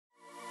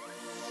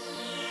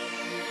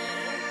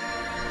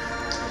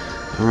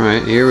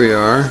Alright, here we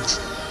are.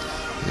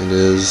 It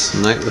is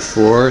night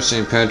before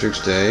St.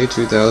 Patrick's Day,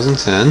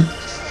 2010.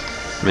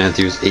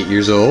 Matthew's 8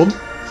 years old.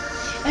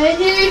 And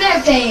you're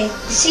not paying,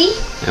 see?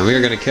 And we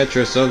are going to catch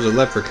ourselves a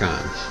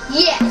leprechaun.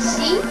 Yeah,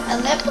 see? A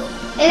leprechaun?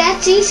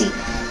 That's easy.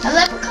 A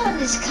leprechaun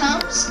just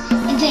comes,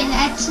 and then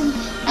that's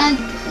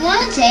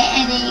wants it,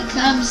 and then it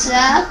comes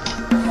up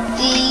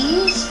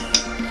these,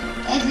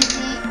 and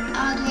then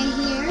all the way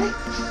here.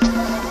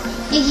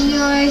 He can go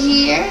right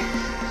here.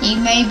 He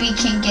maybe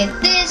can get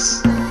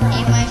this.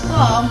 He might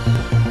fall.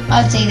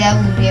 I'd say that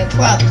would be a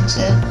problem.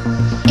 So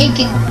he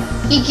can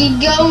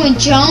go and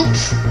jump,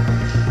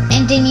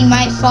 and then he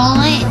might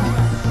fall in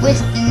with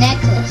the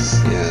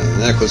necklace. Yeah, the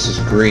necklace is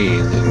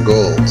green and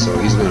gold, so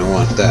he's going to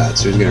want that.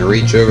 So he's going to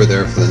reach over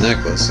there for the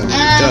necklace, and when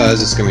he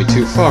does, it's going to be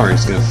too far, and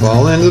he's going to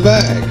fall into the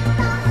bag.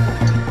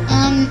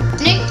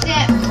 Make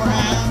that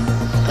brown,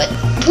 but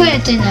put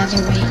it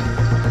another way,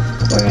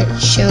 where it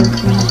showed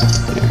green.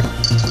 Here.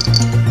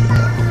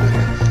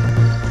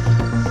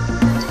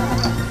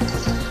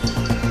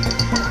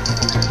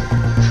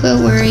 Put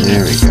where he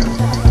There we can. go.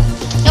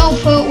 No,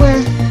 put where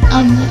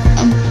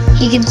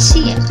he can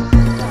see it.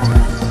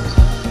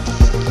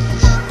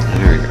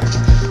 There we go.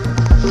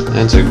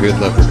 That's a good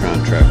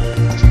leprechaun trap.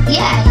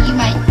 Yeah, you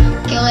might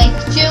go like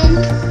jump,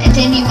 and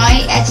then you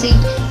might actually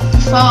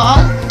fall.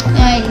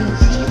 And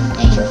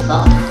you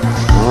fall.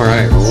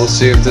 Alright, well we'll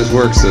see if this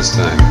works this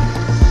time.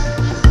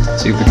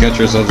 See if we catch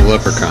ourselves a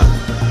leprechaun.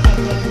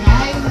 And then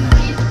now you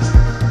get,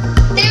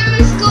 there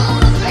is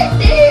gold right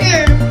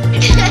there.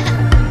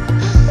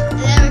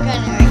 Then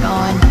we're gonna go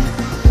on.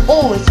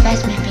 Oh, it's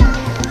fast mapping.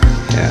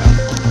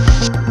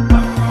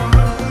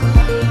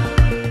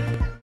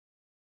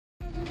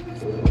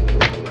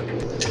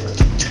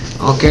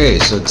 Yeah. Okay,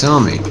 so tell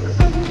me,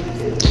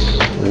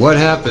 what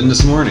happened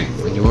this morning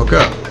when you woke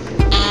up?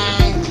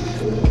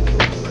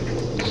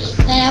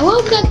 When I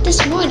woke up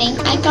this morning,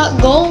 I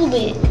got gold.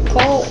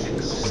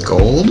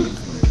 Gold?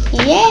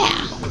 Yeah.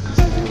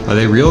 Are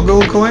they real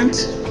gold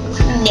coins?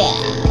 No,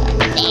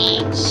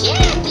 they're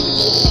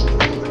chocolate.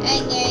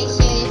 I'm going to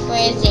show you for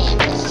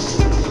example.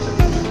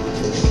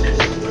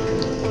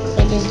 I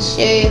can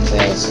show you for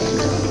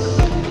example.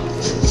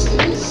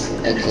 See? I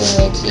go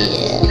right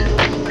here.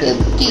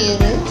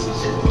 Computers.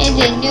 And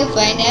then you'll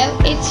find out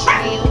it's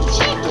real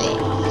chocolate.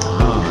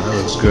 Oh, that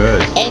looks good.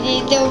 And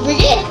then don't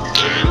forget.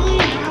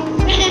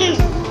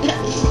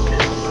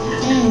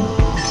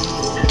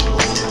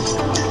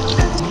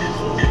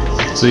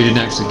 So you didn't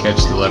actually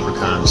catch the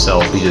leprechaun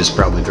himself, he just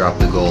probably dropped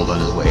the gold on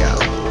his way out.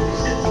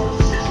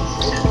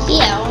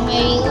 Yeah, or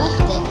maybe he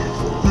left it.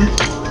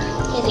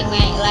 Because he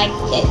might like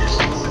it.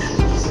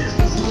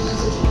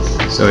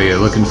 So you're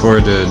looking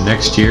forward to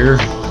next year?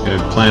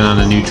 Gonna plan on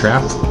a new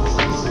trap?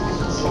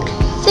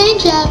 Same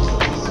trap.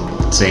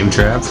 Same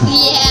trap?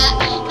 Yeah,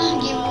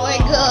 I'll get more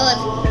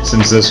gold.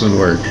 Since this one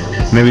worked.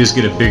 Maybe just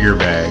get a bigger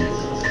bag.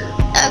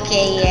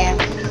 Okay, yeah.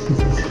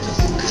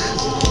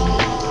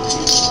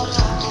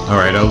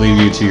 Alright, I'll leave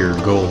you to your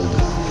gold.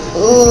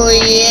 Oh,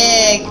 yeah.